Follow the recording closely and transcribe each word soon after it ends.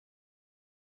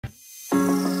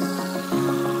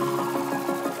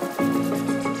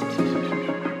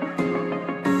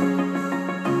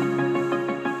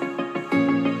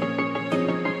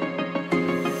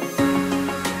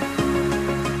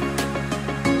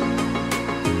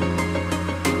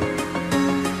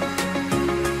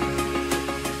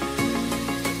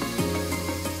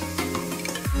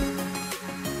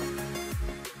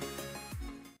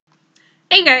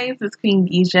Hey guys, it's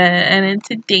Queendija, and in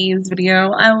today's video,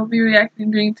 I will be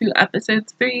reacting to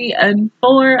episodes 3 and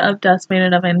 4 of Dusk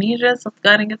Maiden of Amnesia. So let's go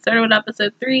ahead and get started with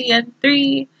episode 3 in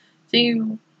 3,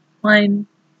 2, 1,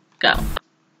 go.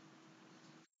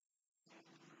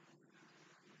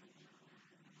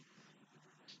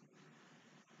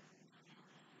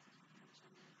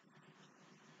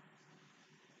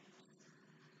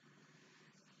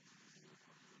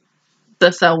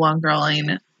 That's that one girl,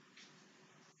 ain't it?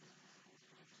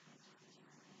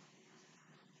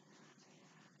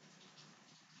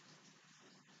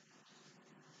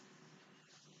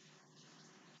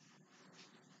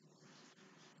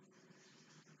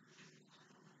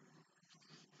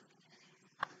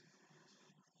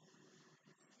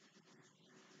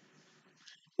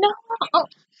 No.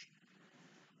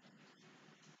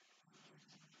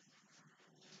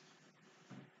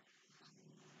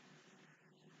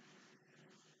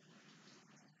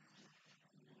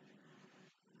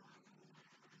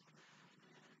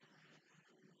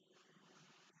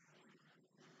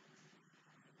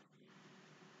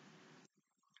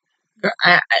 Girl,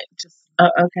 I just,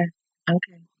 okay.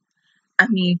 I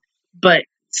mean, but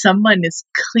someone is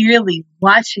clearly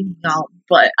watching y'all,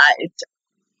 but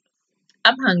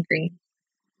I'm hungry.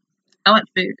 I want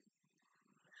food.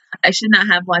 I should not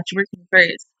have watched working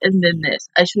first and then this.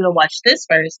 I should have watched this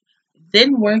first,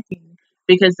 then working,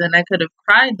 because then I could have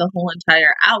cried the whole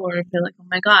entire hour and been like, oh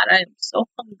my god, I am so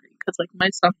hungry because like my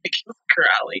stomach is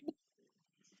growling.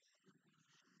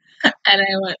 And I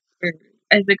went through,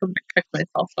 I think I'm gonna cook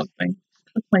myself something.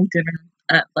 Cook my dinner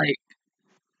at like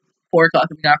 4 o'clock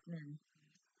in the afternoon.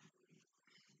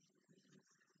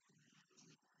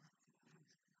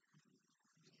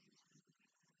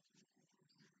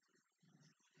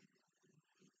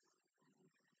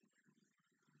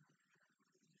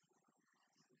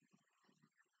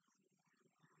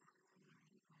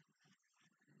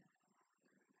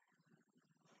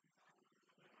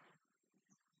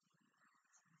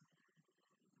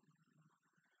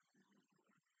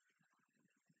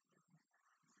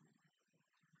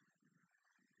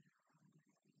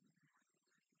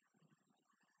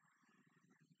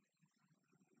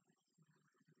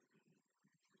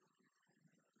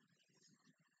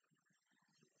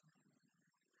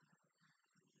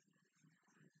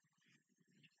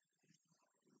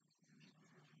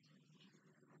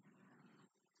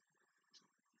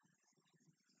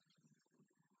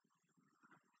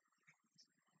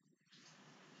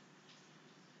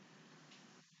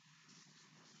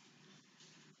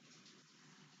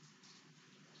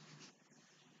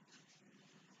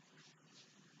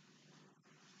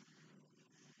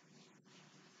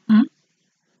 Hmm?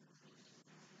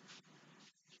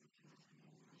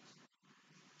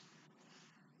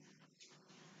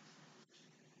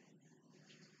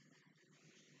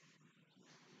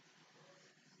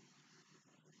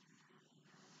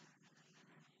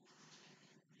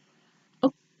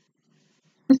 Oh,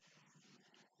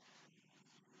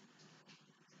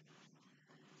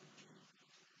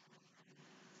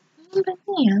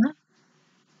 yeah.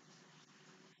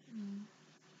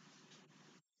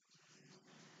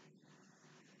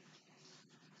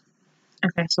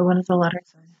 Okay, so what does the letter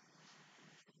say?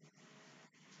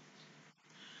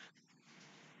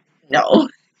 No.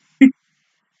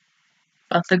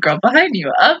 About the girl behind you.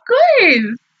 Of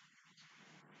course.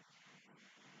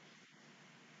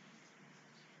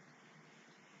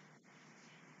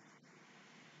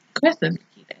 Of course it's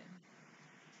repeated.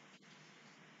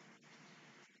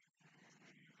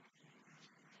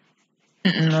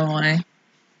 No way.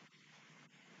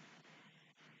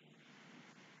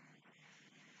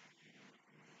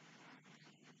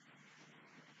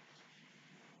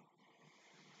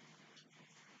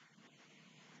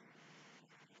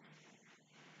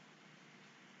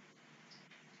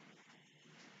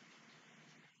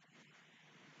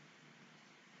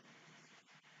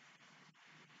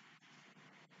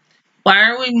 Why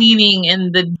are we meeting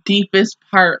in the deepest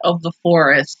part of the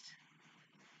forest?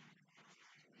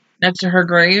 Next to her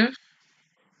grave?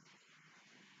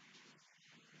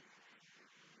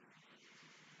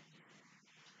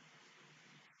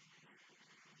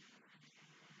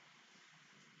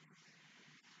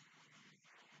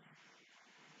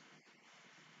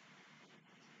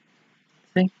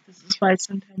 See, this is why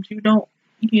sometimes you don't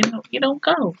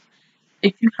go.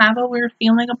 If you have a weird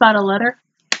feeling about a letter,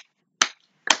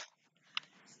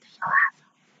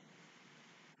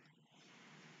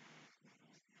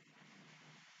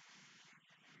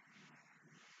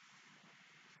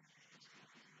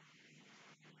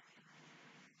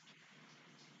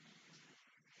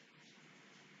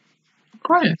 of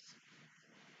course.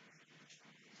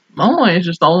 Momo is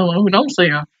just the only one who don't see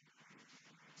her.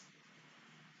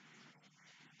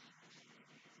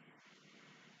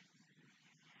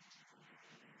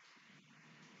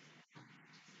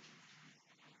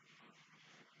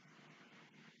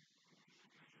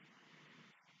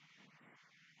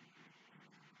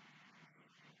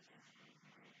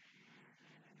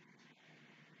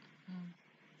 Mm.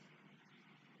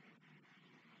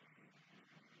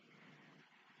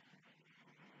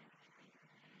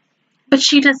 But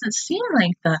she doesn't seem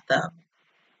like that, though.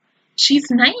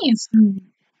 She's nice and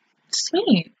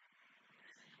sweet.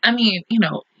 I mean,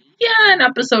 yeah, in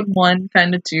episode 1,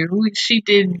 kind of too, she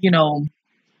did,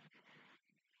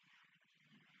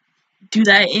 do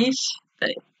that ish,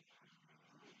 but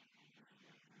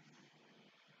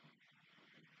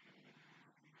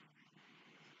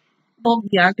well,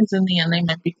 yeah, because in the end they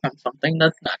might become something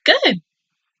that's not good.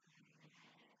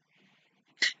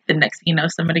 The next thing you know,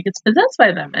 somebody gets possessed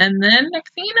by them, and then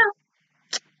next thing you know,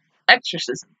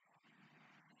 exorcism.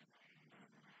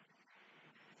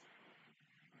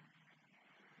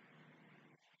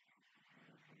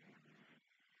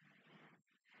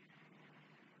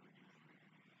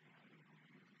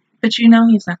 But he's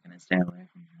not going to stay away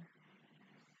from her.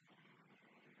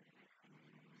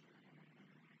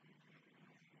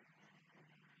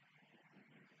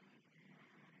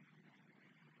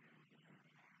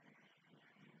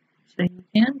 So you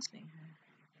can see her.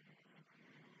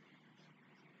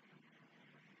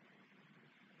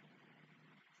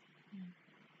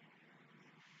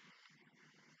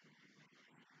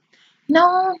 No,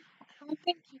 I don't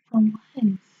think people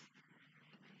was.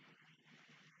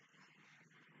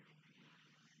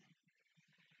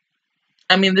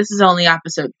 I mean, this is only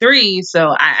episode 3, so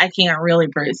I can't really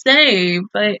per se,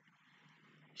 but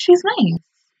she's nice.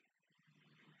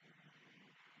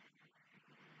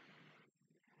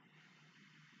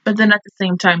 But then at the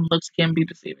same time, looks can be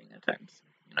deceiving at times,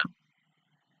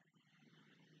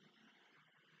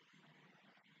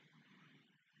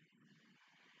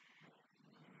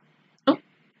 Oh,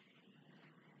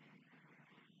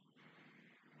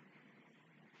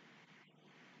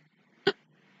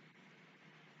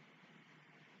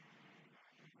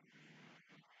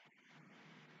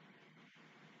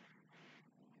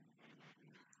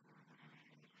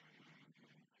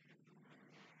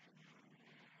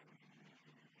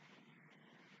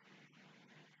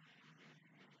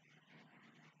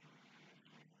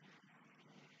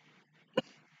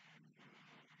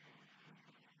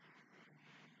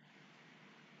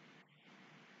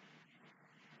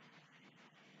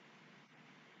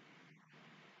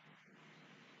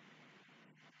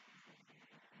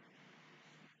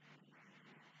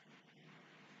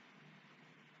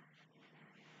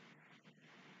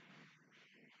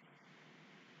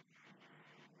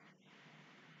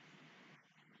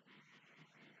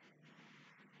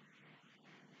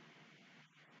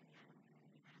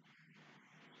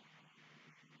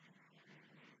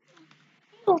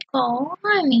 you go,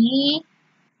 honey.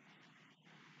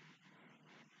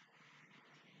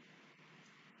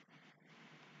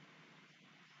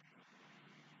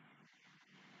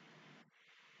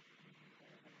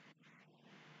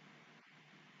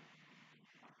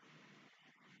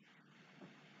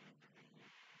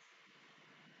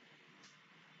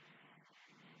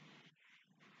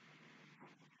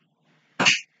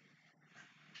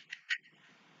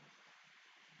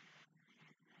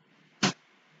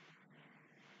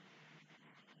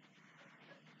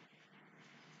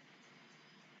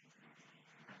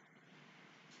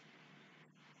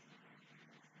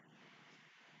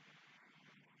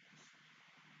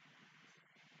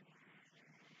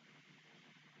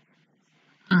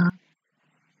 Mm.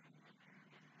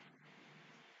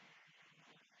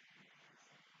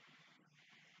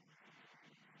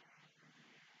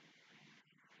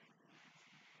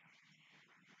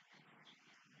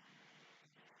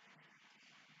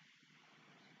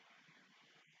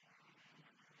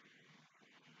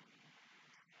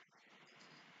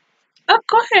 Of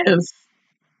course.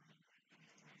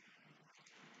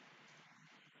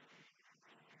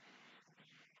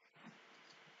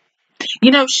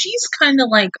 She's kind of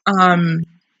like,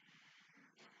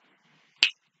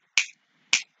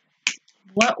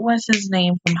 what was his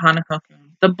name from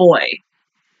Hanako-kun? The boy.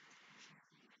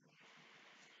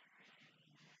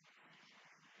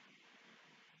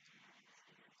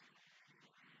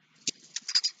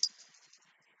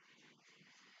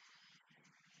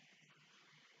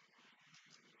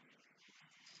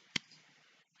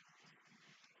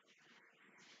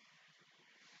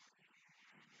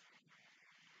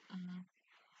 Mm.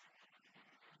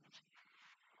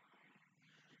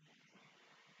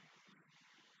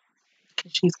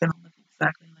 She's gonna look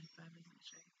exactly like that, isn't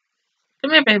she?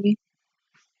 Come here, baby.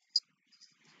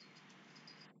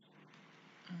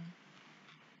 Mm.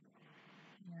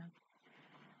 Yeah.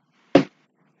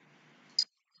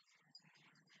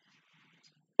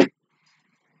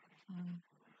 Mm.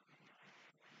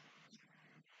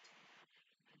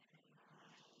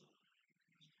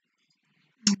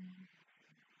 Mm.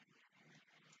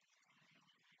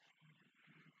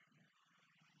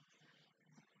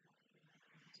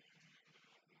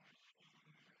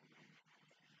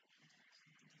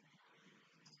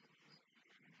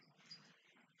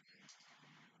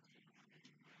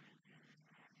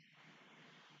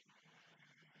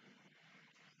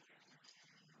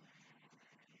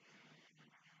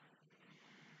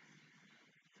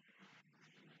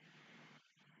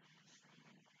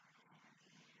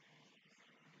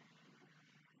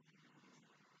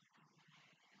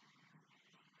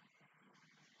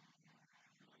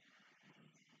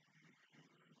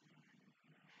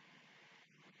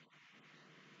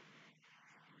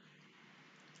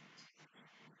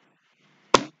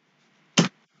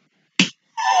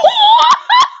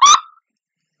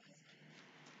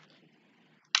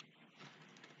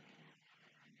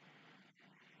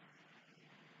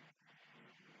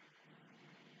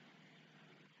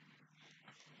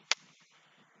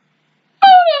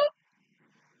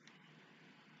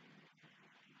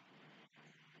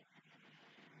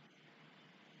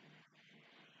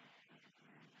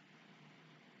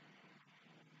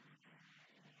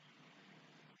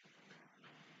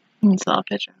 You saw a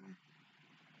picture.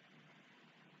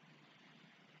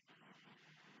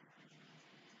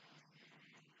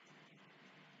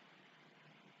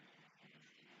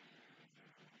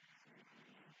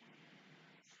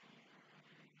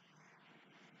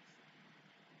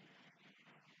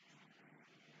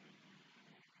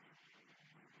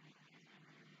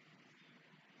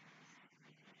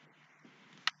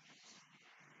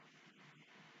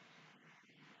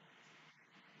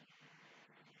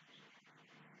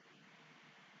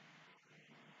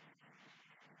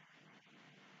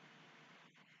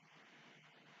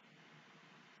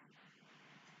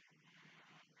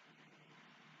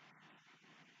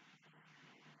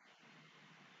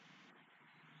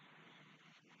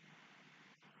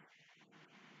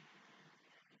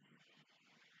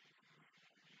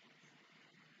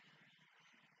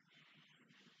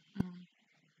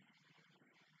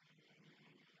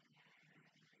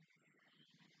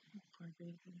 Poor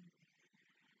baby.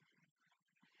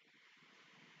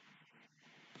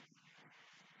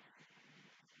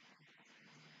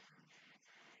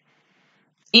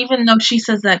 Even though she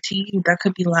says that to you, that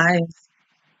could be lies.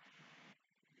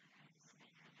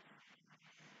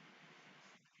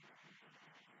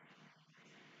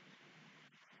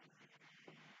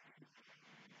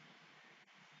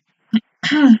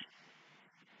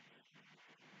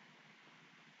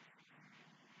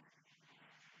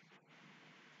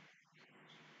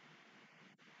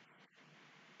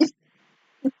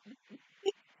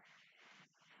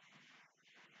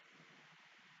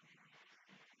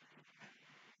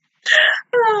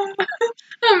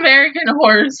 American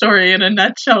Horror Story in a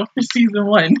nutshell for season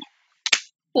 1.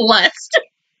 Lust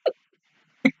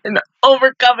and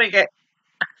overcoming it.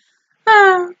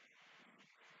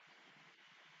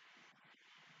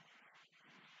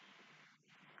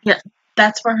 Yeah,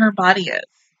 that's where her body is.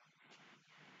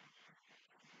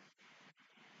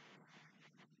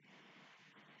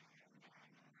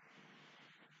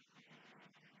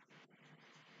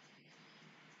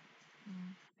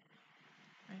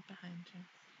 Right behind you.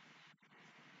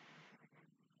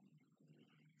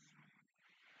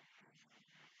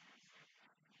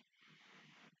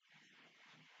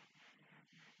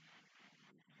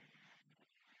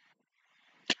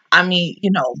 I mean,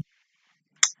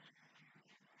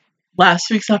 last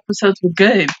week's episodes were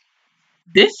good.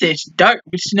 This is dark,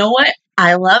 but you know what?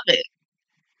 I love it.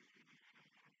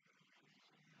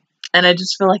 And I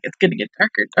just feel like it's going to get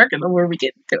darker and darker the more we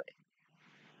get into it.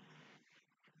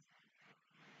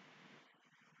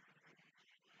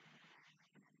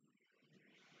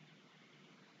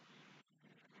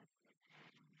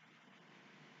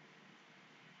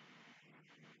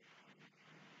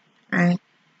 Right.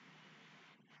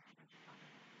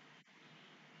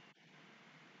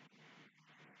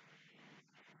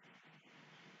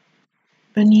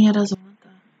 But Nia doesn't want that.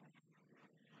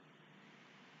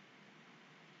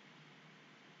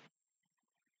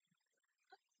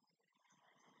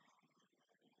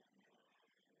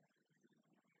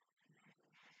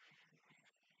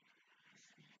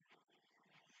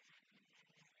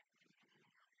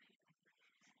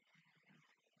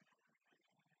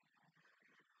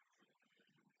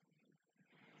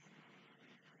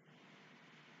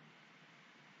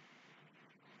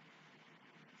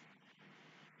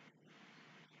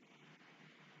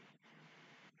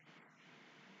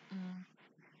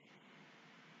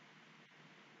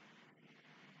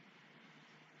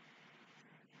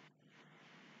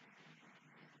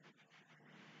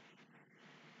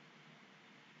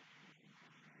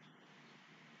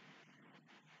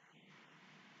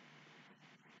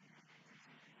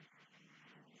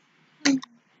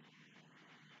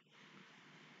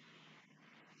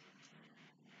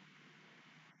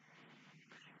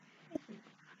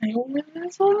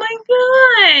 Oh my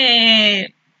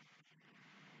god!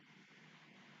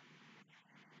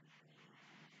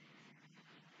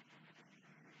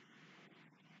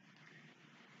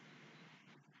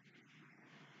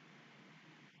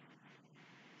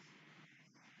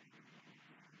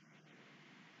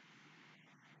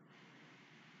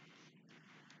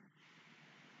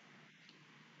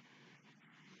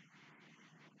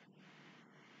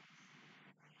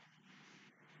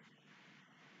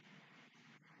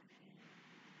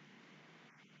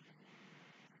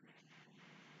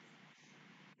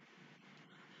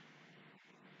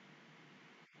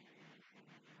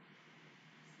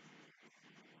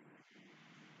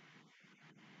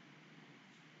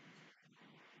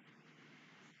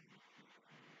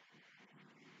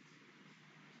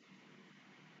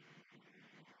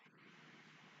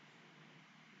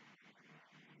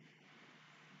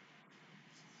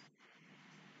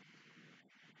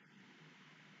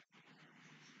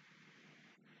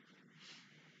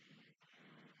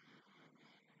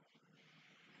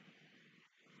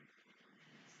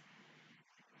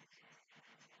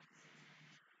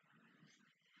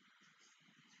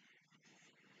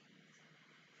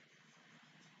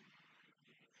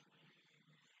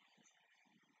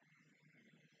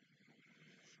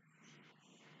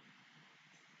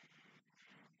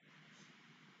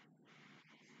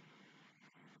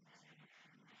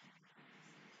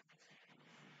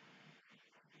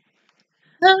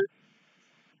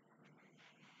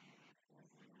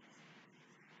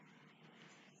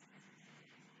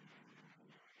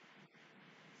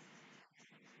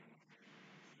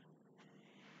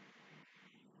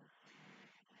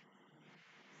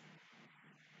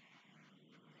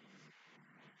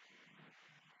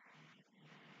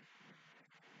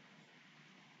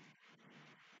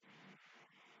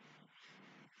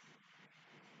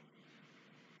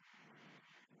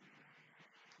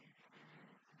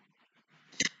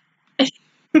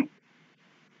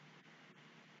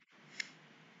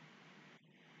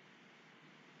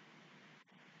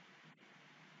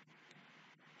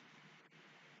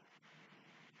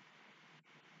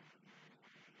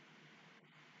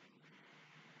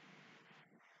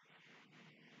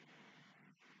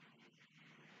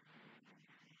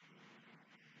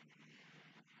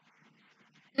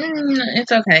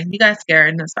 It's okay. You got scared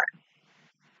and it's fine.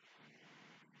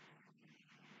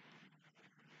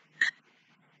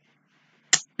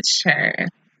 Sure.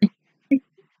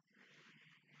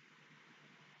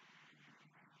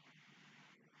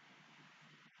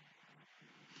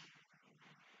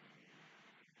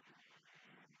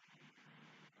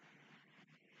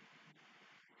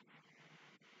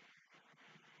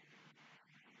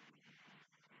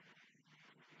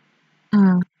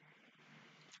 Mm,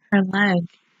 her leg.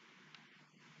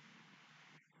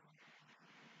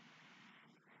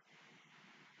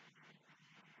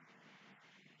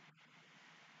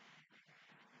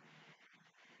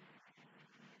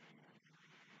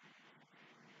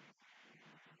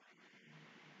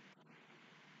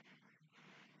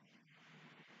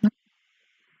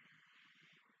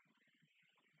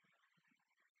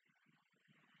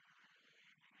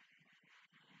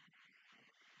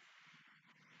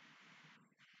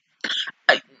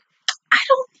 I, I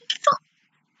don't think so.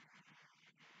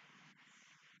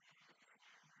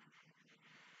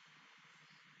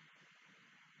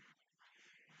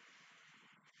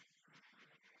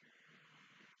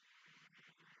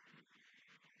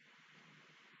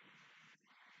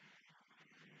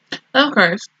 Of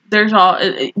course, there's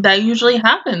that usually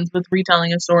happens with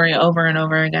retelling a story over and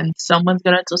over again. Someone's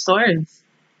gonna tell stories.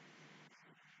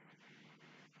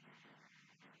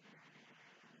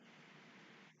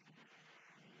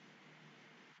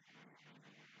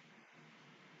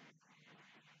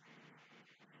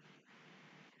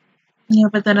 Yeah,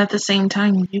 but then at the same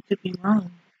time, you could be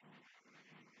wrong.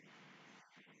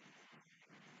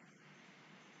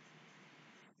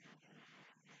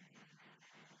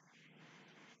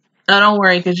 Oh, don't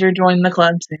worry, because you're joining the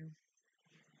club too.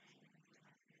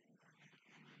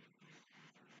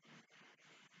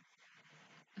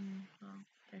 Well,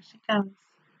 there she comes.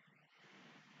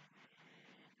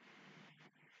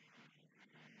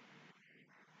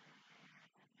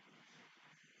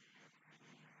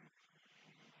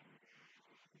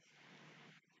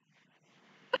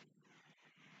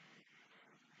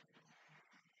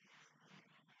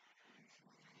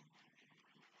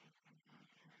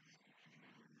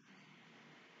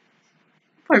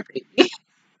 Poor baby.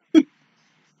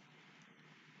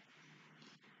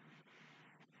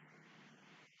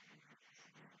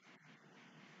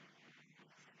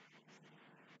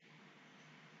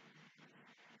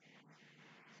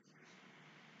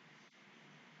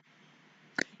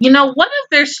 You know, what if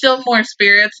there's still more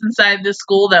spirits inside this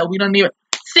school that we don't even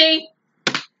see?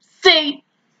 See?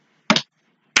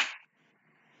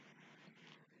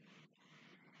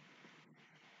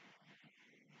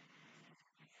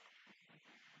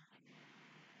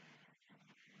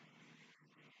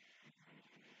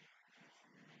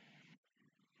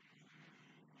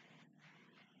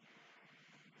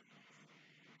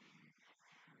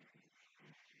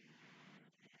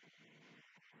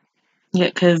 Yeah,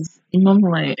 because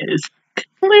Moonlight is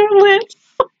clueless.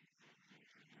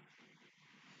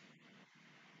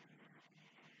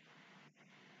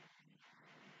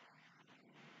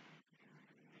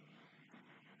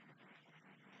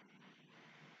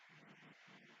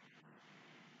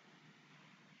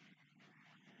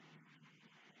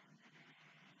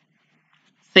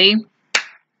 See?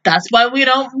 That's why we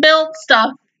don't build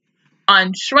stuff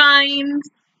on shrines,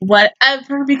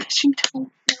 whatever, because you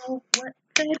don't know what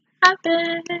could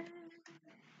happen.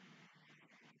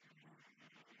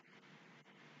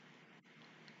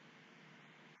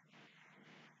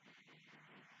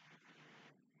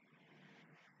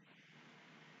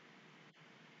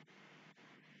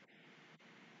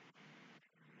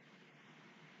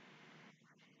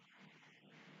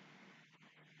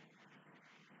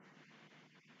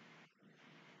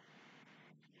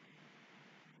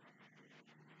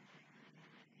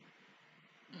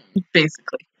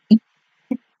 Basically.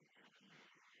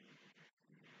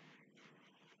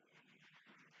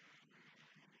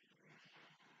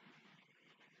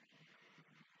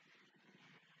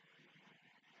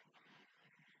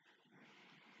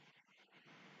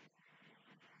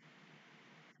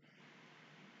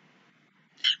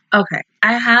 Okay,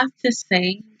 I have to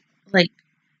say, like,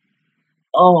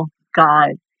 oh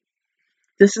god,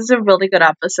 this is a really good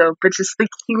episode, but just the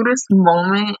cutest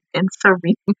moment in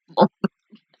Serene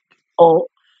oh,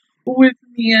 with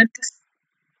Mia just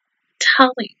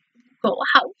telling Hugo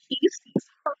how he sees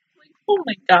her. Like, oh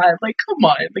my god, like, come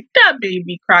on, like, that made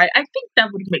me cry. I think that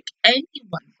would make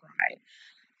anyone cry.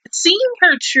 Seeing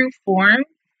her true form,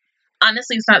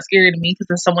 honestly, it's not scary to me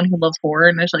because as someone who loves horror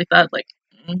and shit like that, like,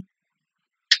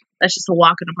 that's just a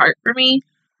walk in the park for me.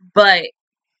 But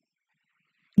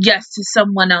yes, to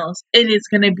someone else, it is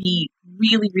gonna be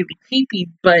really, really creepy.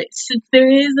 But since there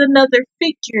is another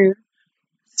figure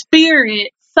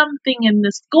spirit, something in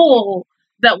the school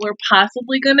that we're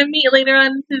possibly going to meet later on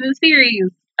into the series.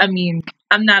 I mean,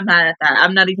 I'm not mad at that.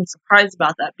 I'm not even surprised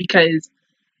about that because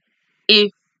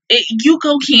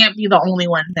Yuko can't be the only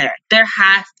one there. There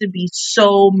has to be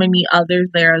so many others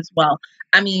there as well.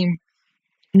 I mean,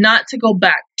 not to go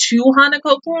back to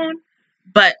Hanako-kun,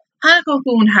 but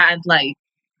Hanako-kun had like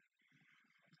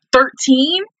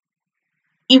 13,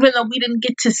 even though we didn't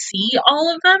get to see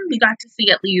all of them. We got to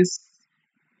see at least,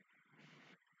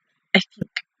 I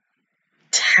think,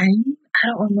 10. I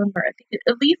don't remember. I think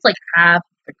at least like half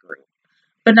of the group,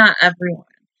 but not everyone.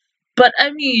 But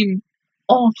I mean,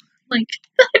 oh, like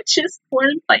that just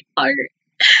warmed my heart.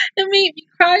 It made me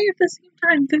cry at the same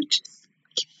time. They're just,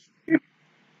 and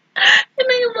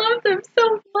I love them so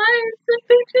much.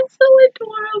 They're just so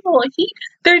adorable.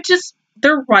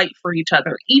 They're right for each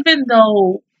other, even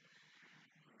though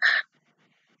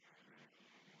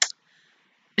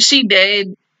she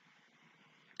did.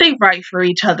 They right for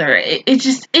each other. It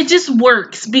just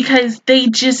works because they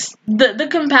just the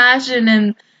compassion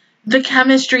and the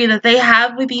chemistry that they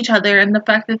have with each other and the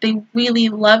fact that they really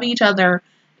love each other,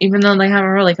 even though they haven't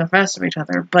really confessed to each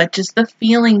other, but just the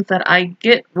feelings that I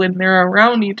get when they're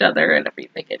around each other and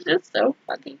everything. It's just so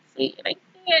fucking sweet. And I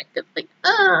can't just like,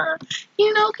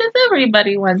 because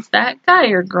everybody wants that guy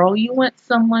or girl. You want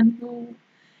someone who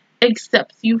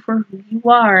accepts you for who you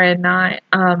are and not,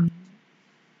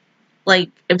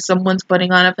 like, if someone's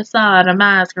putting on a facade, a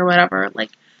mask, or whatever, like,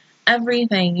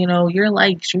 everything, your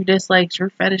likes, your dislikes,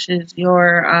 your fetishes,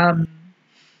 your,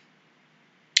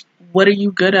 what are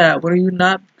you good at, what are you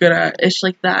not good at, it's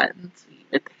like that, and sweet,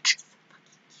 but they're just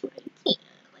so fucking cute,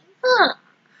 I can't,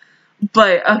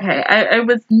 But, okay, I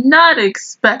was not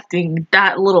expecting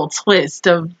that little twist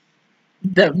of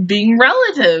them being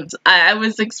relatives. I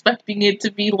was expecting it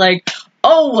to be like,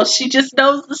 oh, well, she just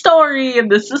knows the story, and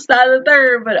this is that and the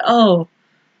third, but, oh,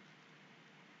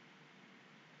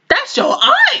 that's your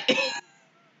aunt!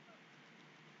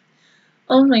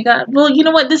 Oh my god. Well, you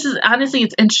know what? This is, honestly,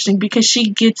 it's interesting because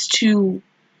she gets to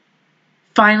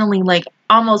finally, like,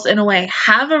 almost in a way,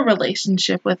 have a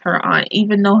relationship with her aunt,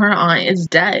 even though her aunt is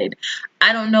dead.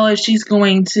 I don't know if she's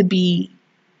going to be,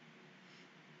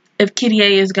 if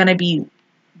Kirie is going to be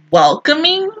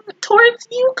welcoming towards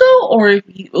Yuko, or if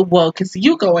well, because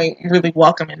Yuko ain't really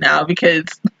welcoming now because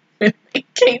when they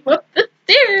came up the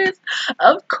stairs,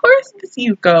 of course Miss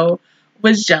Yuko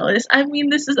was jealous. I mean,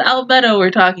 this is Albedo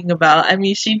we're talking about. I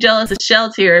mean, she jealous of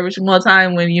Shelltear every single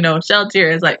time when,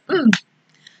 Shelltear is like, I miss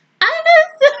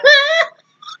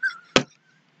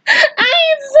I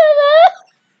ain't so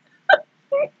oh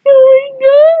my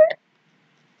god.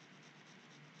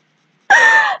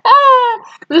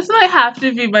 This might have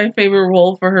to be my favorite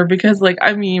role for her because, like,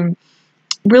 I mean,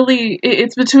 really,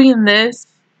 it's between this,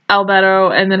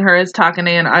 Albedo, and then her as Takane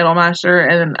and Idolmaster,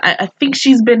 and I think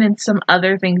she's been in some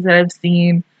other things that I've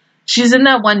seen. She's in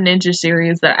that one ninja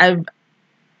series that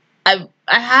I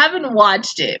haven't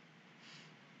watched it,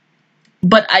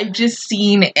 but I've just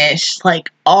seen ish,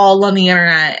 like, all on the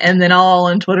internet and then all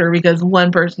on Twitter because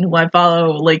one person who I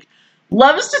follow, like,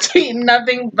 loves to tweet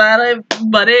nothing but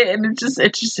it, and it's just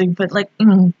interesting, but, like,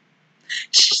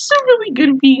 she's a really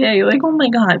good VA, like, oh my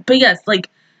god. But yes, like,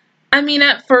 I mean,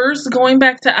 at first, going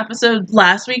back to episode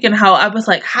last week and how I was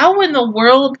like, how in the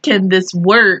world can this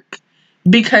work?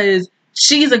 Because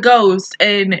she's a ghost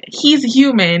and he's a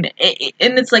human. And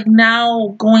it's like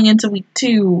now going into week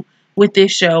 2 with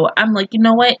this show, I'm like, you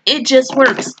know what? It just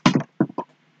works.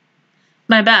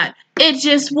 My bad. It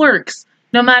just works.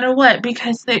 No matter what.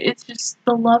 Because it's just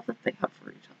the love that they have for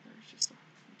each other. It's just so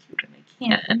cute and I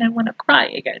can't. And I want to cry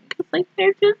again. Because, like,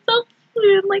 they're just so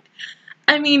cute. And, like,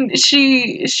 I mean,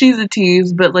 she's a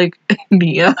tease, but, like,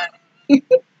 Nia.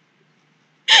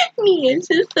 Nia's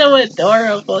just so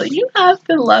adorable. You have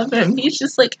to love him. He's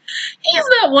just, like, he's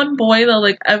that one boy that,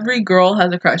 like, every girl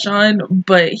has a crush on,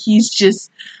 but he's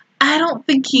just, I don't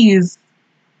think he's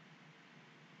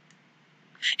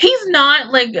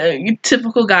not, like,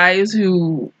 typical guys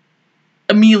who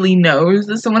immediately knows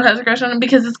that someone has a crush on him,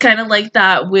 because it's kind of like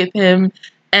that with him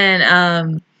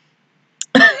and,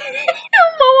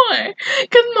 Moe,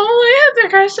 because Moe has a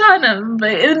crush on him,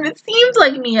 but it seems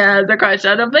like Nia has a crush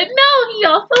on him, but no, he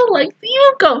also likes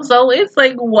Yuko, so it's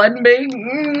like one big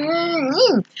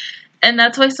and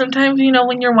that's why sometimes,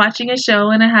 when you're watching a show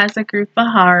and it has a group of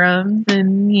harems,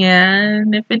 and yeah,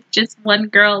 and if it's just one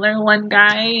girl or one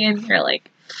guy, and you're like,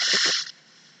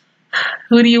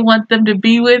 who do you want them to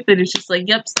be with? And it's just like,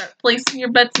 yep, start placing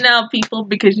your bets now, people,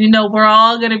 because you know we're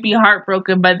all gonna be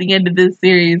heartbroken by the end of this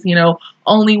series. You know,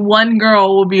 only one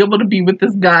girl will be able to be with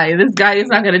this guy. This guy is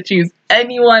not gonna choose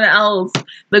anyone else.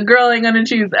 The girl ain't gonna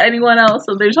choose anyone else.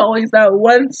 So there's always that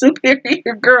one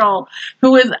superior girl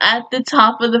who is at the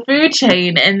top of the food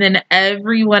chain, and then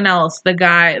everyone else, the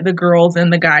girls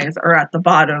and the guys are at the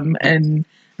bottom, and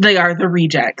they are the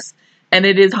rejects. And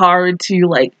it is hard to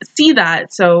like see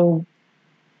that, so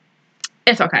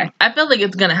it's okay. I feel like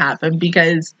it's gonna happen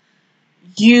because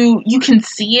you can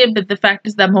see it, but the fact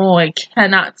is that Momoe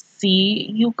cannot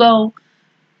see Yuko.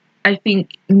 I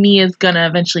think Mia's gonna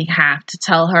eventually have to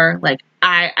tell her, like,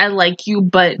 I like you,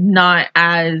 but not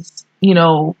as, you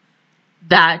know,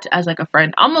 that as like a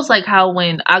friend. Almost like how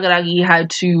when Agaragi had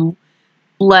to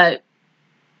let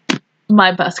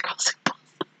my best girl sing.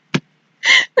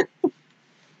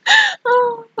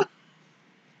 Oh.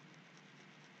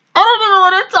 I don't even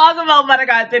want to talk about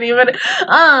Monogatari, but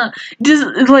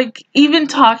just like even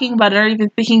talking about it or even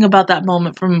thinking about that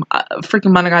moment from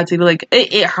freaking Monogatari, like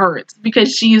it hurts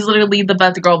because she's literally the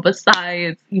best girl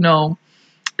besides, you know,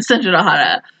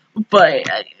 Senju, but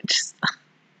just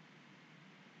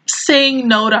saying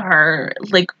no to her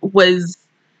like was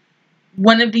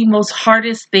one of the most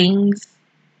hardest things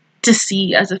to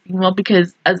see as a female,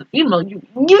 because as a female you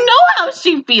know how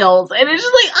she feels and it's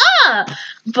just like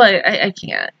but I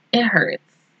can't. It hurts.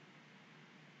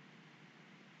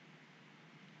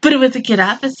 But it was a good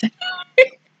episode.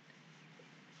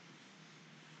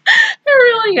 A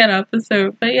really good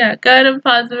episode. But yeah, go ahead and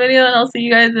pause the video and I'll see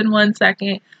you guys in 1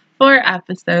 second for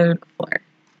episode 4.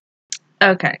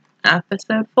 Okay,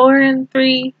 episode 4 in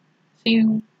 3,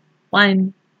 2,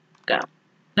 1, go.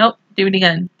 Nope, do it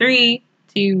again. 3,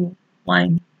 2,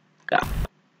 1, go.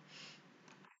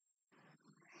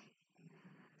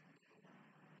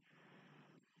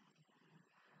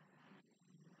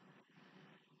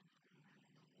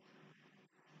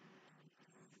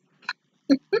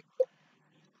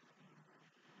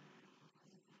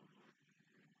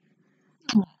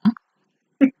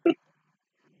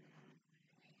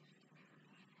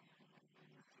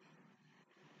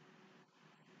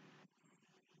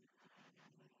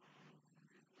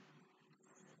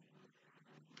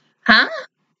 Huh?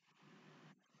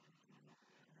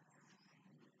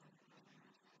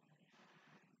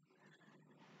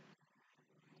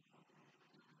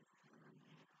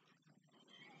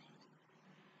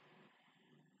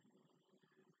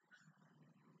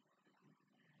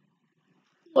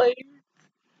 Wait.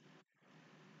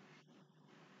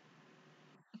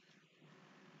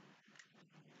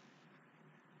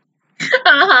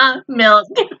 Milk.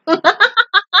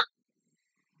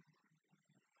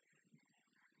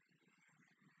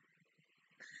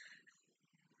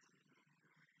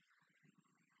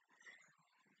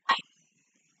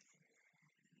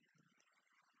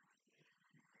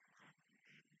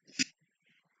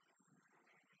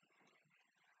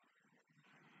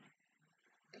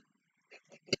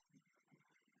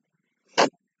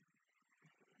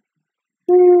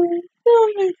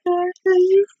 Oh my gosh, are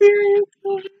you serious?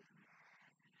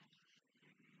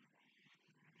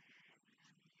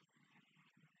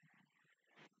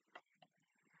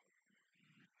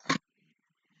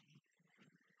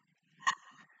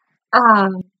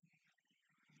 Um.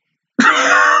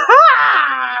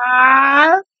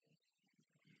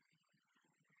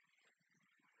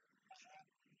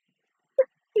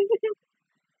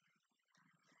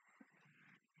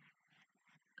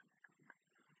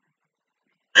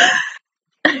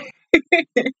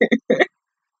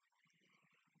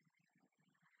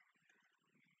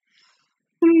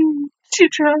 She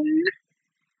tried.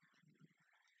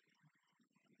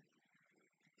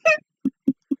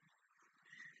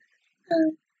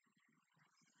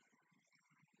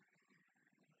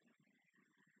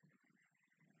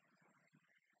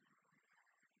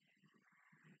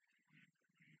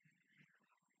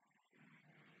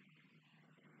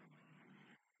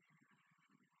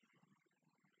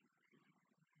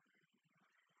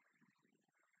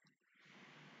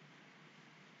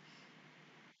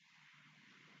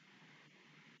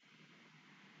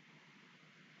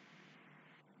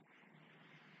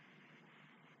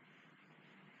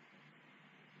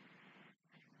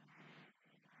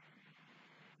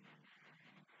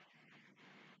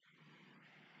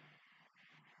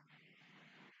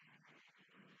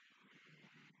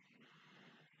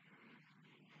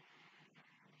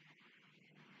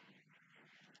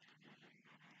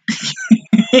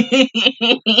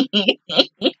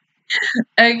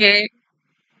 Okay.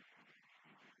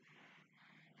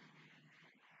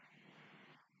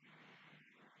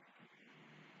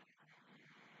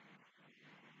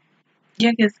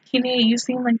 Yeah, because Kenny, you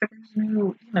seem like the person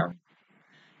who,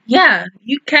 yeah,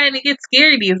 you kind of get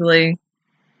scared easily.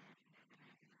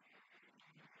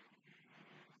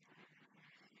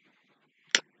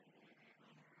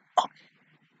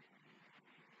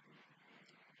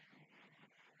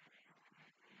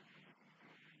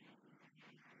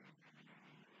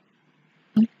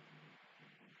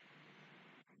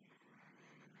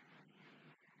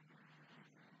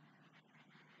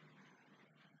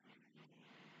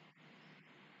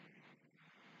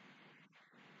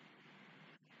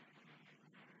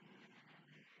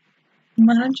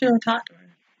 Why don't you go talk to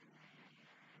her?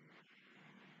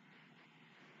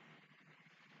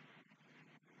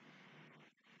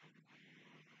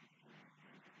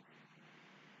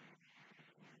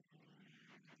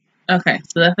 Okay,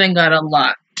 so that thing got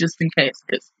unlocked just in case,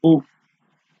 because, ooh.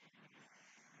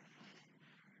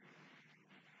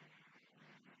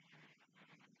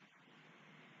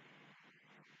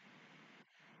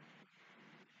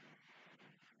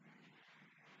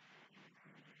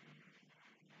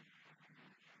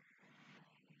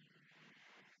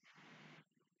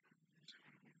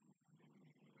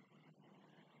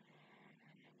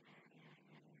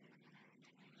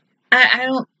 I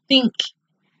don't think,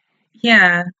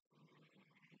 yeah,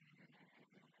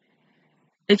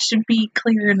 it should be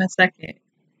clear in a second.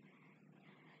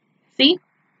 See?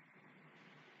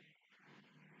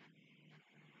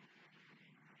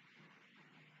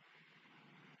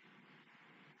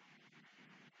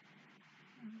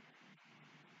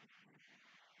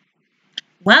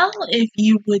 Well, if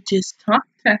you would just talk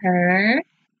to her.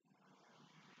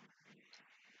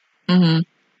 Mm-hmm.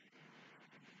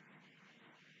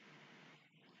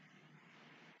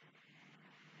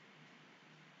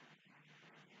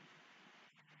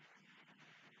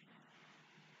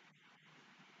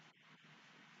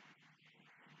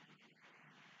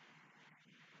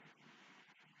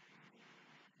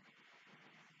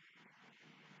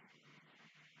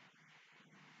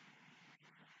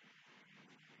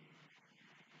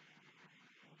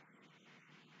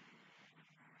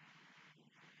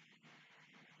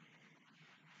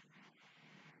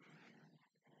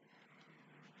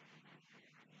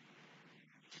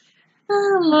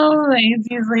 Oh, no, he's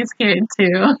usually scared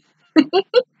too.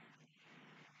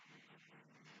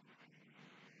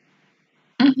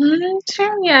 Mm-hmm,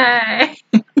 sure, yeah.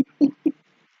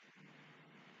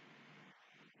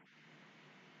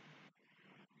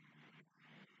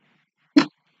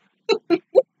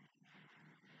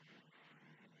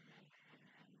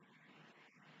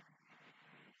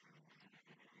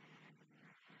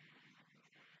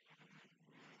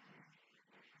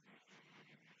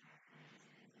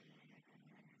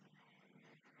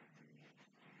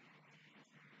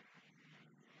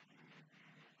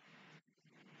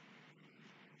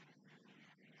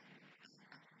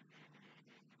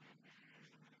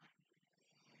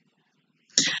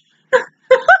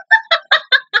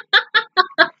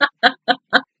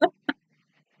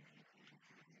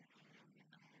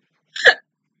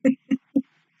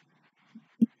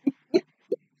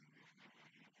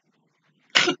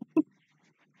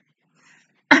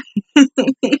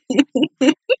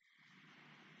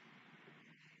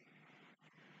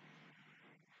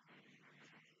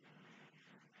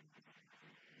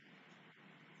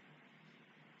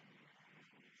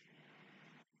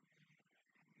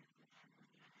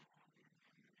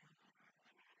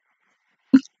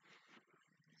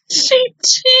 She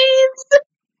cheats.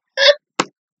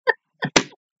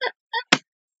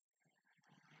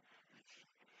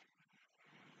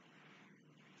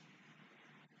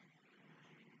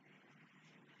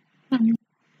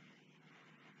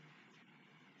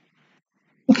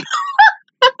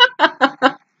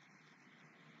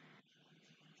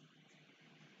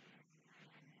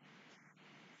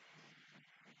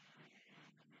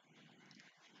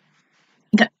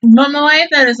 No, no,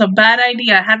 that is a bad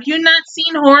idea. Have you not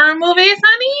seen horror movies,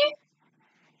 honey?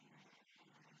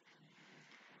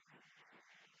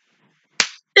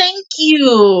 Thank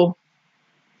you.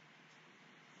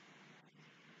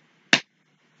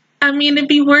 I mean, it'd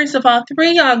be worse if all three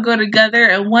of y'all go together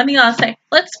and one of y'all say,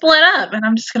 let's split up. And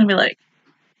I'm just going to be like,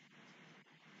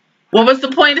 what was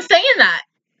the point of saying that?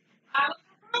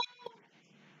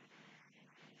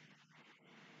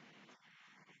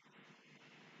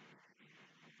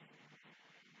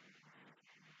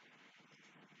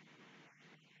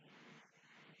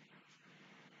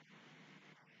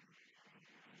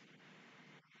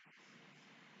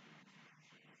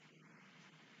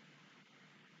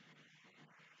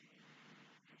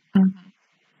 Mm-hmm.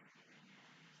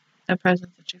 The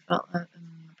presence that you felt in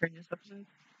the previous episode.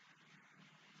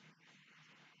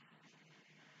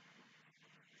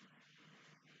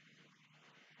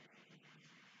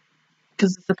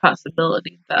 Because it's a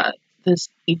possibility that this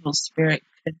evil spirit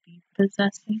could be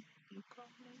possessing Yuko,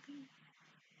 maybe.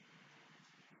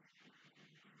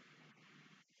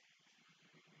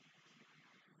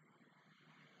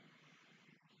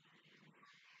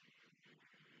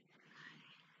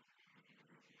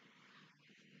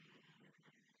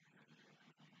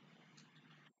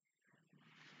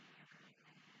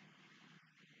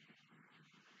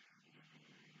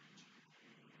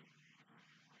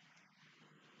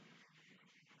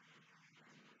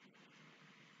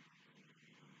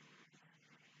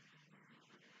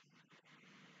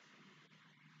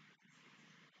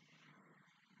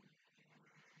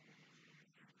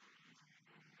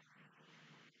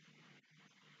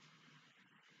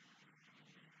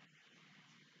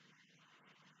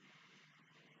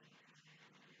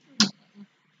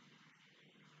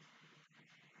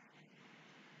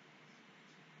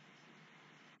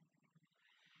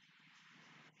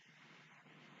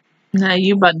 Nah,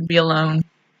 you about to be alone.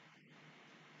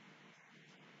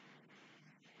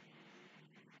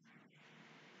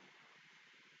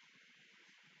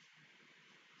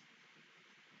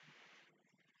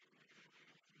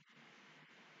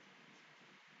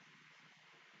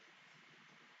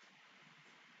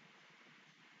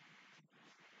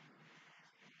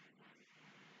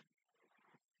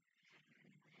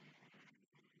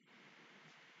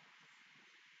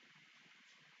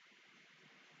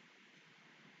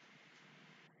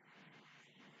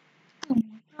 Oh,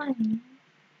 honey.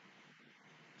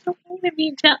 So want to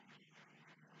be jealous.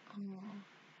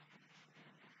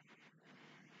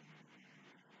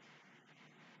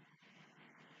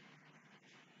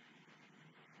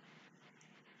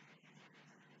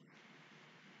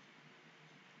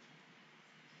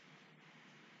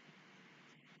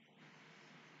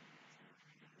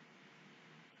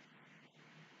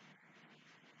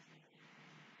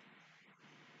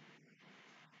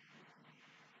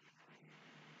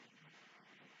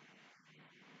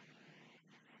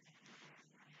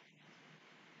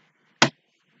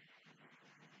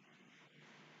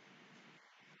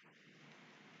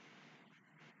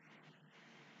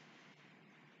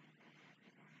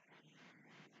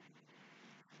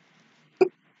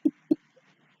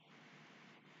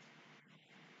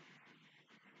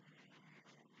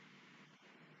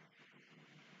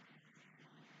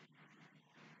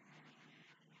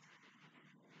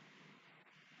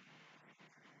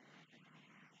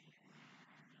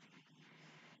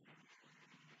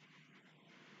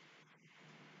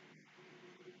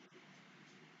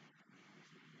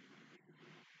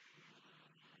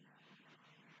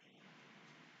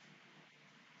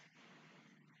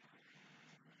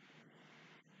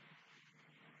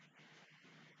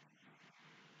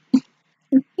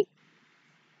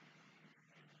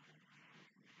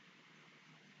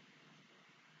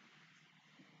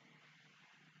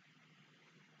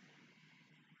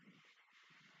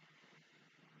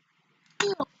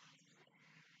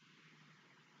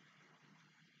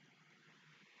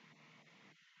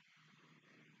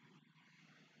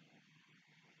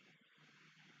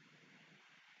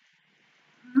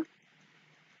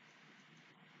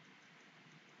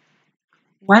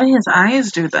 Why did his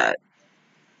eyes do that?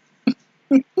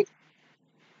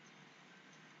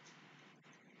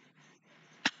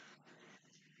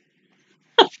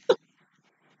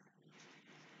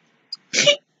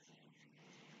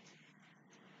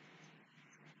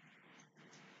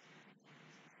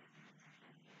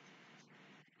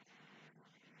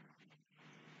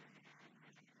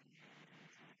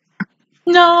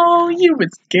 No, you were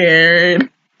scared.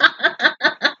 There's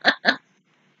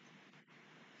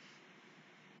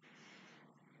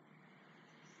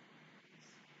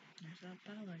that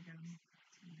bell again.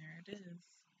 There it is.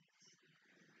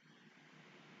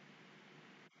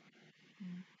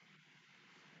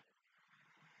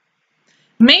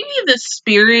 Maybe the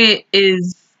spirit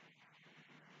is,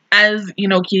 as you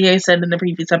know, Kiye said in the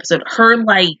previous episode, her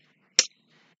like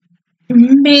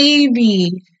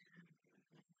maybe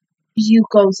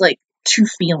Yuko's like two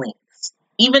feelings.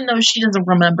 Even though she doesn't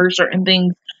remember certain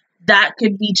things, that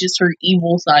could be just her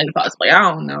evil side possibly. I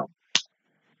don't know.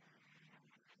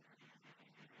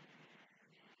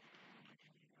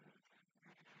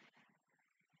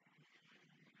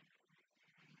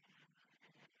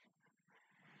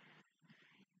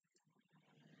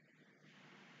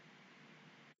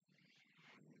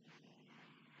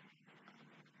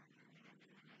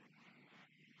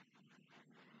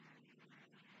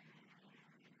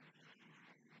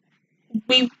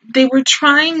 They were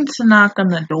trying to knock on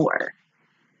the door.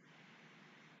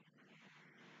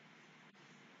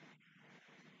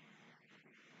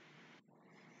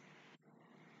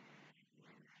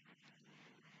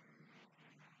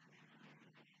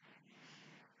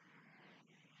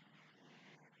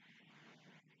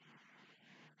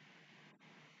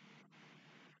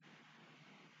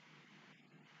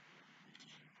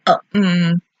 Oh,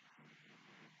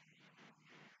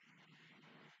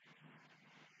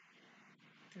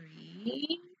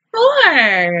 3,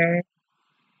 4.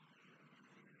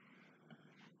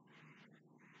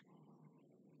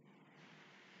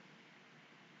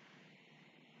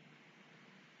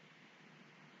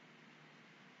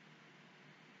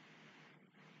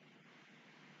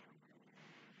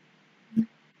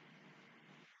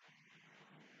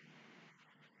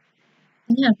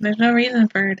 Yeah, there's no reason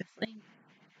for her to sleep.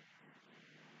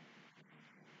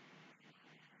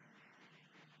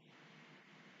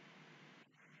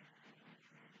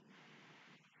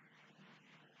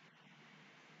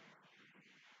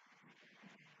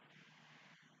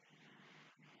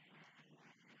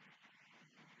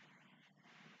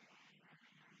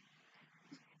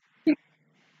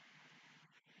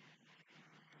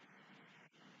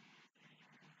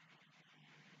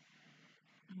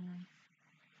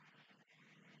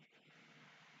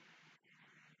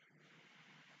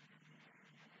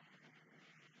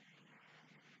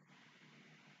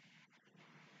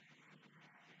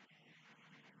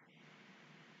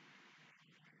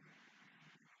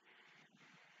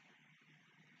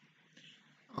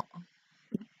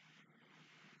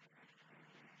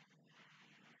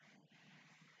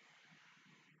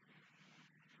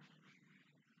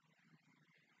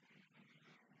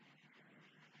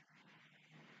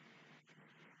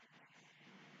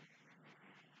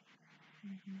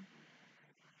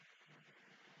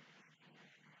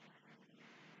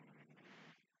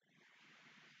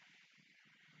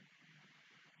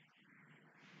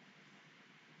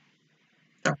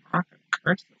 The rock of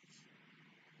curses.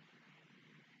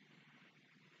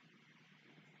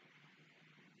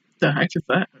 The heck is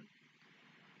that?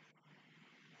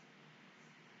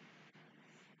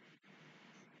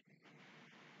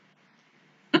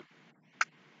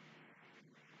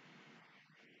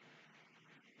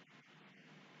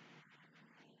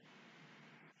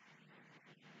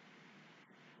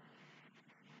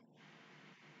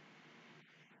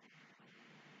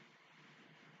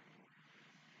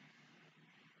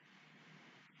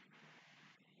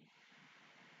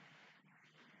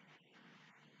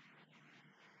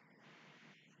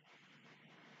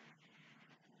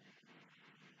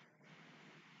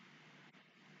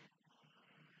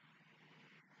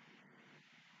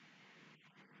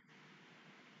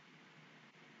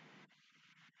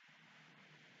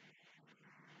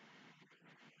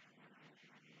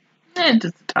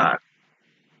 Just talk.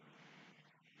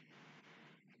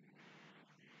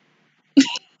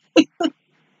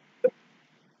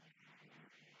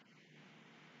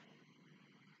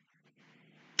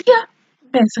 Yeah,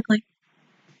 basically.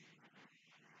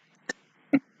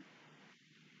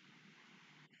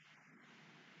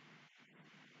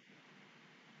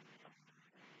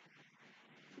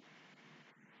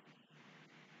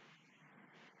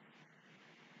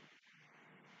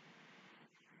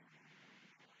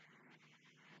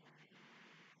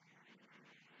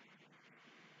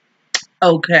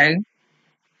 Okay.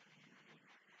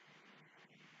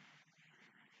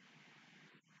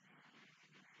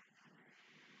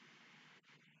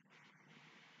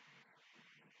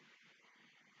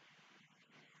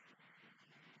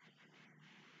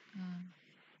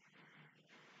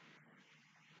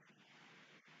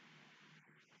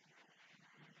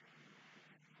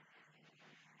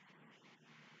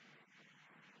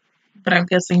 But I'm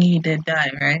guessing he did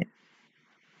die, right?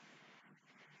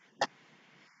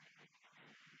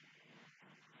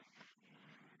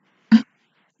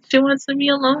 She wants to be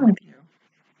alone with you.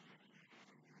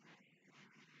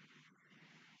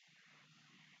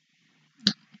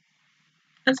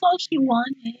 That's all she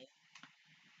wanted.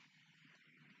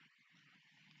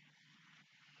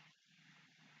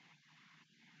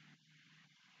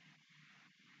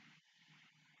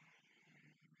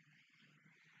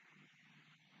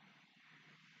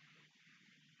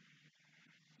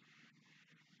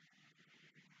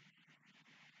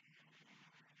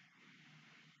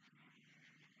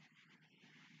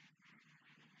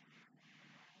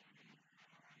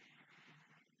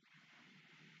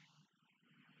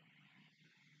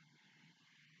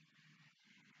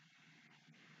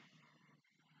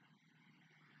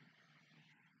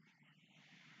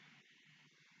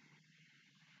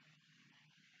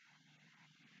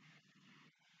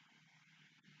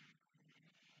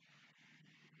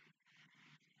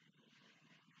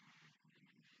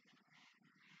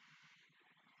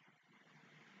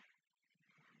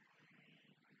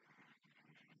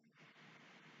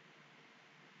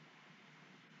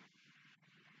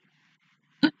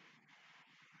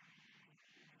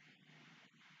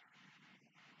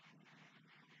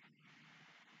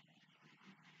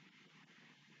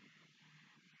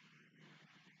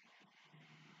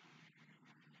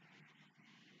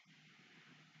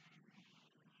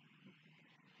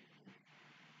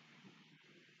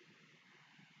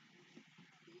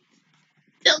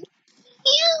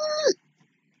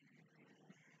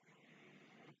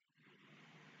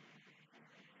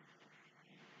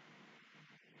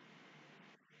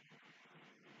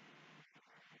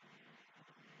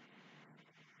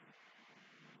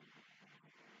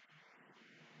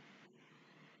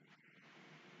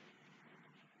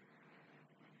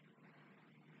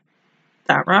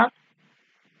 that rock?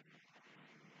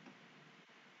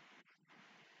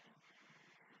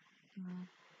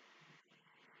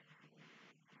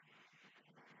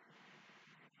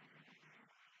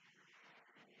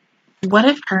 What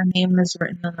if her name is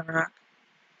written on the rock?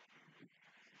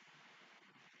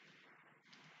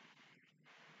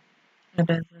 It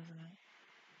is, isn't it?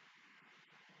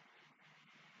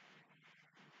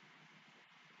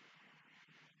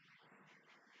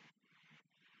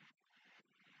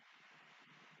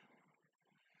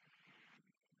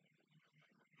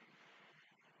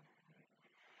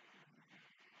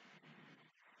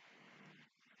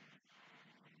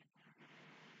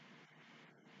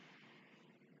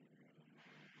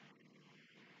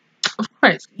 Of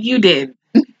course, you did.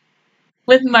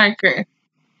 With marker.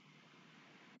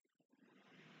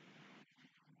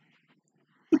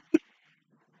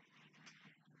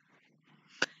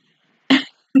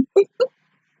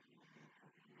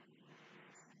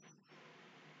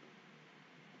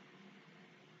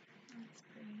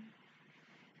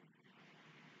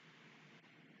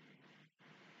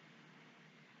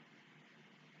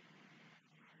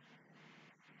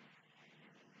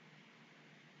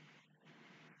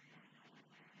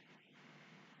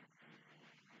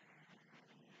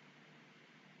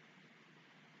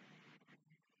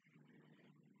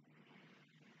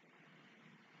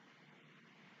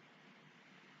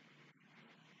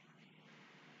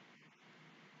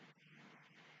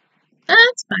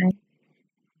 That's fine.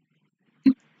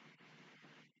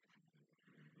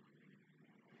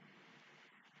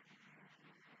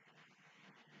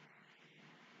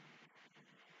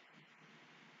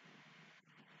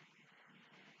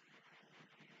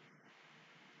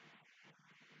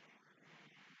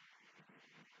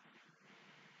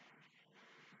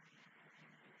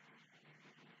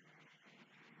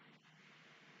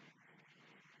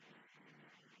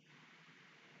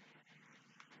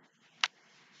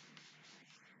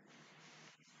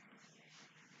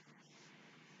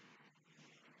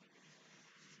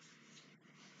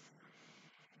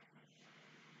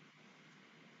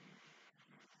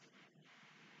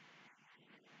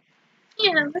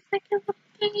 Yeah, looks like a little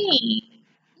pig.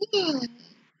 Yeah.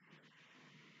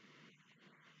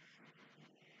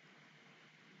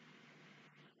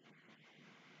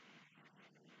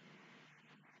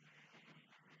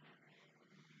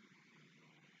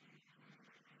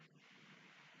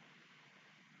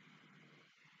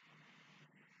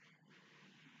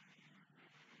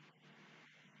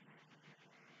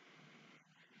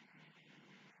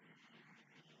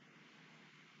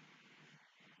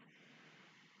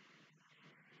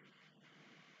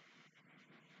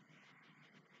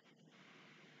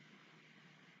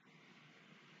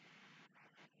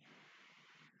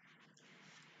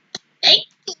 Hey.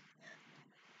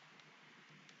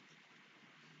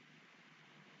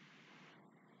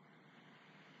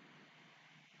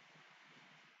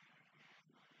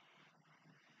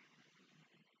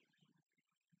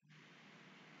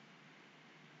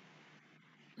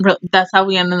 That's how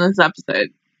we end in this episode.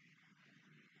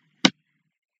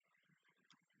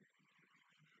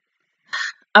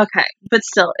 Okay, but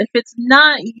still, if it's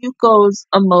not Yuko's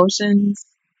emotions,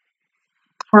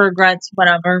 regrets,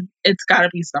 whatever, it's got to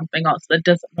be something else that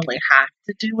doesn't really have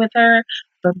to do with her,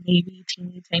 but maybe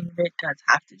teeny tiny bit does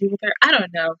have to do with her. I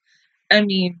don't know. I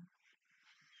mean,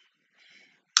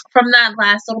 from that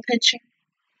last little picture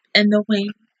and the way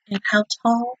and how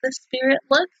tall the spirit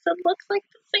looks, it looks like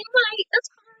the same height as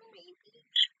her. Maybe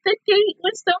the date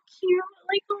was so cute.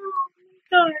 Like, oh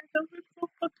my god, that was so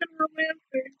fucking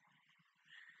romantic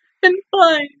and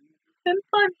fun and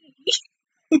funny.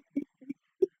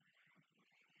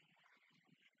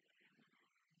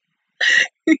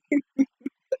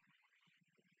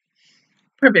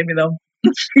 Poor baby though.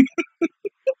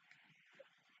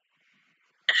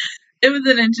 It was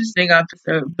an interesting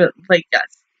episode, but like,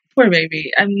 yes, poor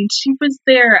baby. I mean, she was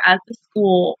there at the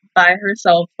school by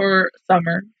herself for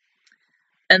summer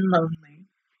and lonely.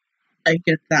 I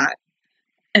get that.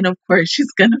 And of course,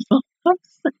 she's gonna feel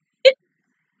upset.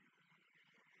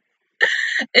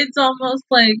 It's almost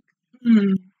like,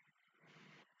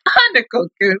 Hanako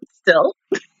good still.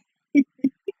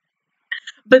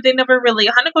 But they never really,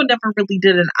 Hanako never really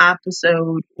did an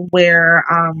episode where,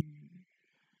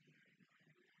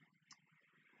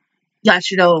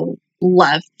 Yashiro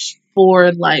left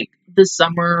for like the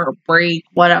summer break,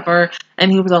 whatever,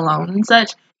 and he was alone and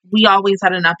such. We always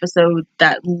had an episode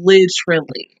that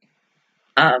literally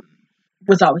um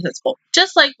was always at school.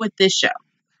 Just like with this show.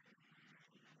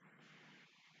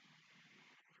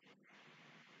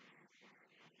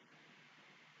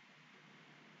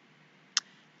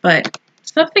 But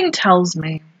something tells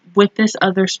me with this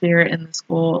other spirit in the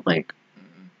school, like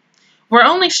we're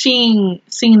only seeing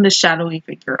the shadowy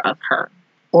figure of her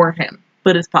or him,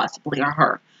 but it's possibly a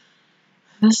her.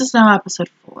 This is now episode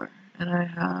 4, and I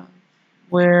have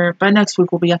where by next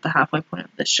week we'll be at the halfway point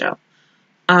of this show.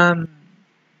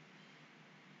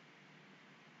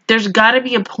 There's got to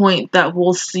be a point that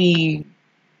we'll see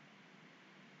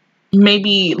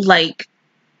maybe like,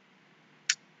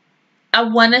 I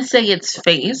want to say its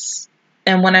face.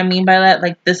 And what I mean by that,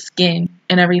 like the skin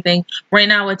and everything. Right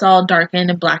now it's all darkened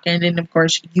and blackened, and of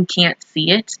course you can't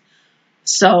see it.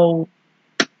 So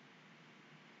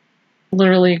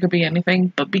literally it could be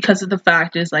anything. But because of the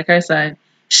fact is, like I said,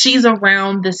 she's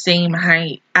around the same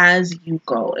height as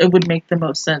Yuko. It would make the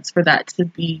most sense for that to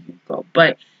be Yuko.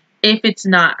 But if it's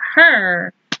not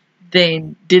her,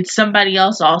 then did somebody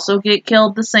else also get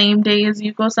killed the same day as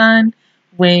Yuko-san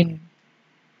when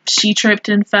she tripped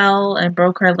and fell and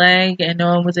broke her leg and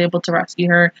no one was able to rescue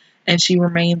her and she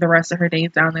remained the rest of her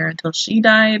days down there until she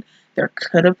died? There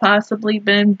could have possibly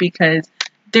been, because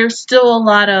there's still a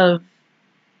lot of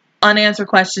unanswered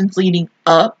questions leading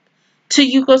up to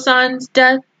Yuko-san's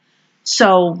death.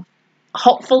 So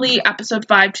hopefully episode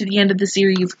 5 to the end of the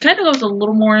series kind of goes a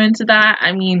little more into that.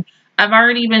 I mean, I've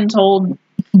already been told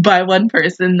by one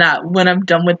person that when I'm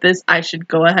done with this, I should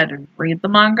go ahead and read the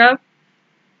manga.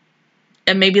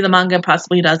 And maybe the manga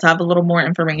possibly does have a little more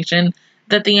information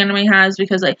that the anime has,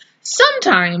 because like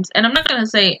sometimes, and I'm not going to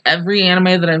say every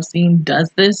anime that I've seen does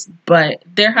this, but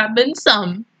there have been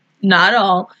some, not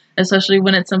all, especially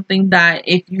when it's something that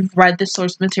if you've read the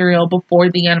source material before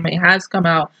the anime has come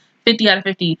out, 50 out of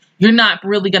 50, you're not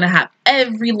really going to have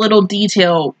every little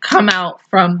detail come out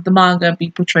from the manga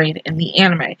be portrayed in the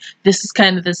anime. This is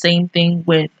kind of the same thing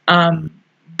with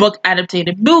book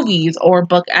adapted movies or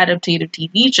book adapted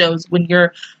TV shows, when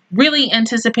you're really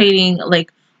anticipating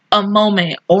like a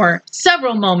moment or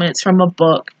several moments from a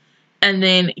book, and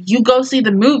then you go see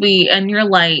the movie and you're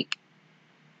like,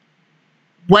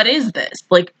 what is this?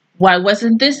 Like, why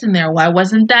wasn't this in there? Why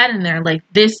wasn't that in there? Like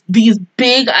these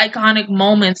big iconic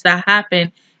moments that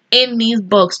happen in these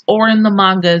books or in the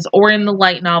mangas or in the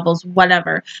light novels,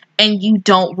 whatever, and you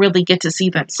don't really get to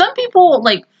see them. Some people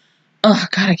like, oh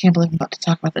god, I can't believe I'm about to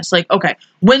talk about this. Like, okay,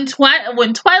 when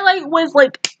Twilight was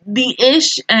like the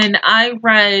ish, and I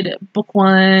read book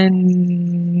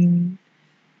one.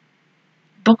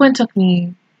 Book one took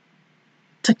me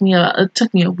a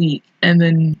week, and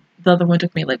then the other one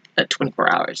took me like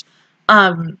 24 hours.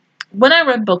 When I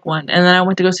read book one, and then I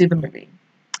went to go see the movie,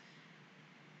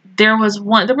 there were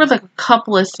like a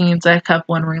couple of scenes I kept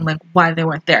wondering like why they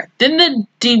weren't there. Then the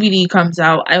DVD comes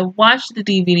out. I watch the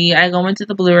DVD. I go into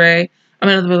the Blu-ray.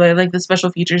 Like the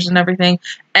special features and everything,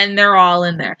 and they're all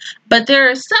in there. But there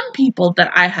are some people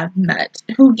that I have met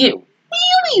who get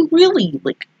really, really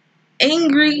like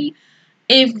angry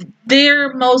if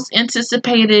their most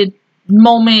anticipated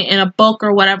moment in a book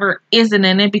or whatever isn't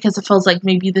in it, because it feels like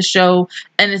maybe the show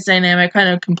and its dynamic kind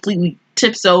of completely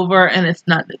tips over and it's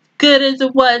not as good as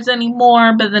it was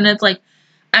anymore. But then it's like,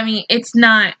 I mean, it's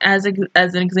not, as an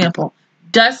example,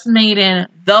 Dusk Maiden,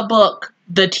 the book,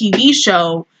 the TV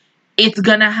show, it's a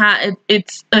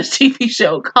TV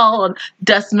show called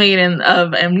Dusk Maiden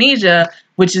of Amnesia,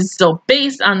 which is still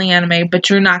based on the anime, but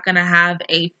you're not going to have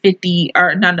a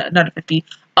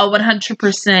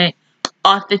 100%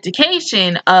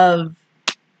 authentication of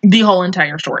the whole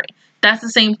entire story. That's the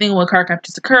same thing with Cardcaptor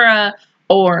Sakura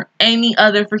or any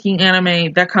other freaking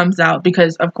anime that comes out,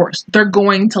 because of course they're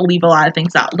going to leave a lot of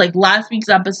things out. Like last week's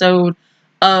episode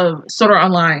of Sword Art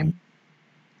Online,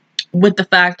 with the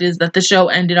fact is that the show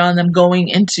ended on them going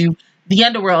into the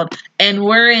underworld and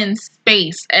we're in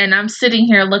space, and I'm sitting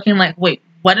here looking like, wait,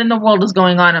 what in the world is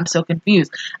going on? I'm so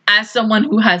confused. As someone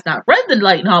who has not read the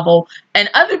light novel, and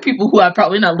other people who have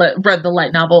probably not read the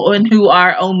light novel and who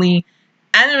are only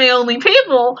anime-only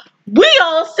people, we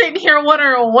all sitting here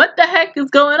wondering what the heck is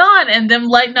going on. And them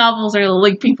light novels are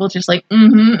like people just like,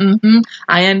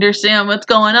 I understand what's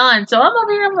going on. So I'm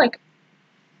over here, I'm like,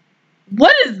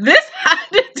 what does this have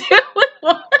to do with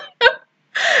what?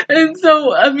 And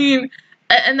so, I mean,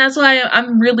 and that's why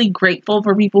I'm really grateful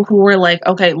for people who were like,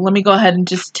 okay, let me go ahead and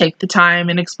just take the time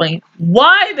and explain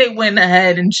why they went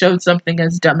ahead and showed something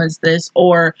as dumb as this,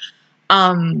 or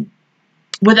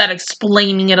without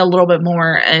explaining it a little bit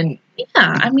more. And yeah,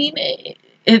 I mean,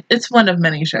 it's one of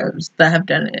many shows that have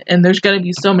done it, and there's going to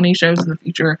be so many shows in the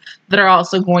future that are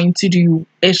also going to do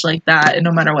ish like that. And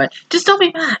no matter what, just don't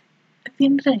be mad at the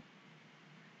end of the day.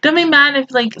 Don't be mad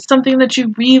if like something that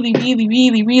you really, really,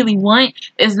 really, really want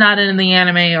is not in the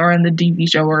anime or in the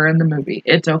TV show or in the movie.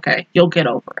 It's okay. You'll get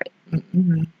over it.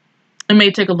 It may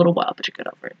take a little while, but you get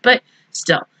over it. But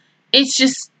still, it's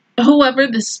just whoever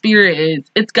the spirit is,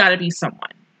 it's got to be someone.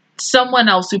 someone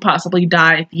else who possibly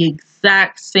died the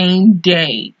exact same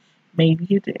day,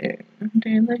 maybe a day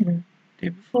later, day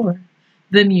before,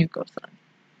 than Yuko-san.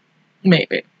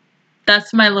 Maybe.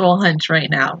 That's my little hunch right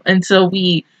now. And so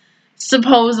we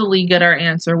supposedly get our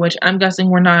answer, which I'm guessing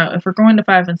we're not, if we're going to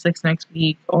 5 and 6 next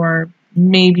week, or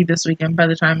maybe this weekend, by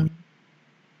the time,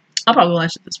 I'll probably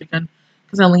watch it this weekend,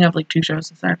 because I only have like 2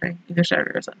 shows on Saturday, either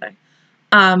Saturday or Sunday.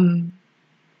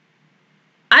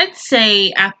 I'd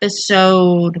say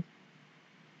episode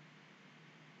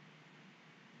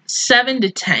 7 to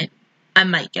 10, I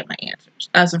might get my answers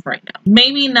as of right now.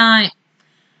 Maybe not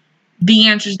the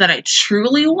answers that I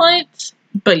truly want,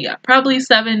 but yeah, probably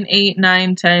 7, 8,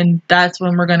 9, 10. That's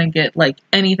when we're gonna get like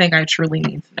anything I truly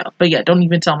need to know. But yeah, don't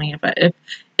even tell me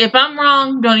if I'm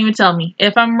wrong. Don't even tell me.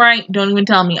 If I'm right, don't even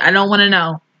tell me. I don't want to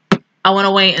know. I want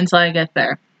to wait until I get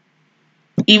there.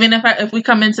 Even if we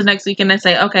come into next week and I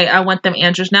say, okay, I want them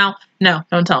answers now, no,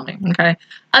 don't tell me, okay?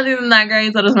 Other than that,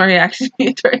 guys, that is my reaction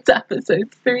towards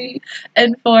episodes 3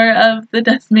 and 4 of the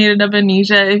Dusk Maiden of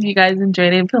Amnesia. If you guys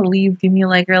enjoyed it, please give me a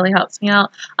like. It really helps me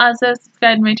out. Also,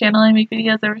 subscribe to my channel. I make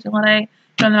videos every single day.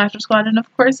 Join the Master Squad. And,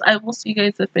 of course, I will see you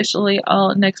guys officially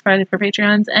all next Friday for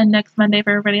Patreons and next Monday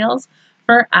for everybody else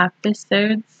for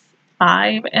episodes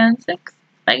 5 and 6.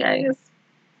 Bye, guys.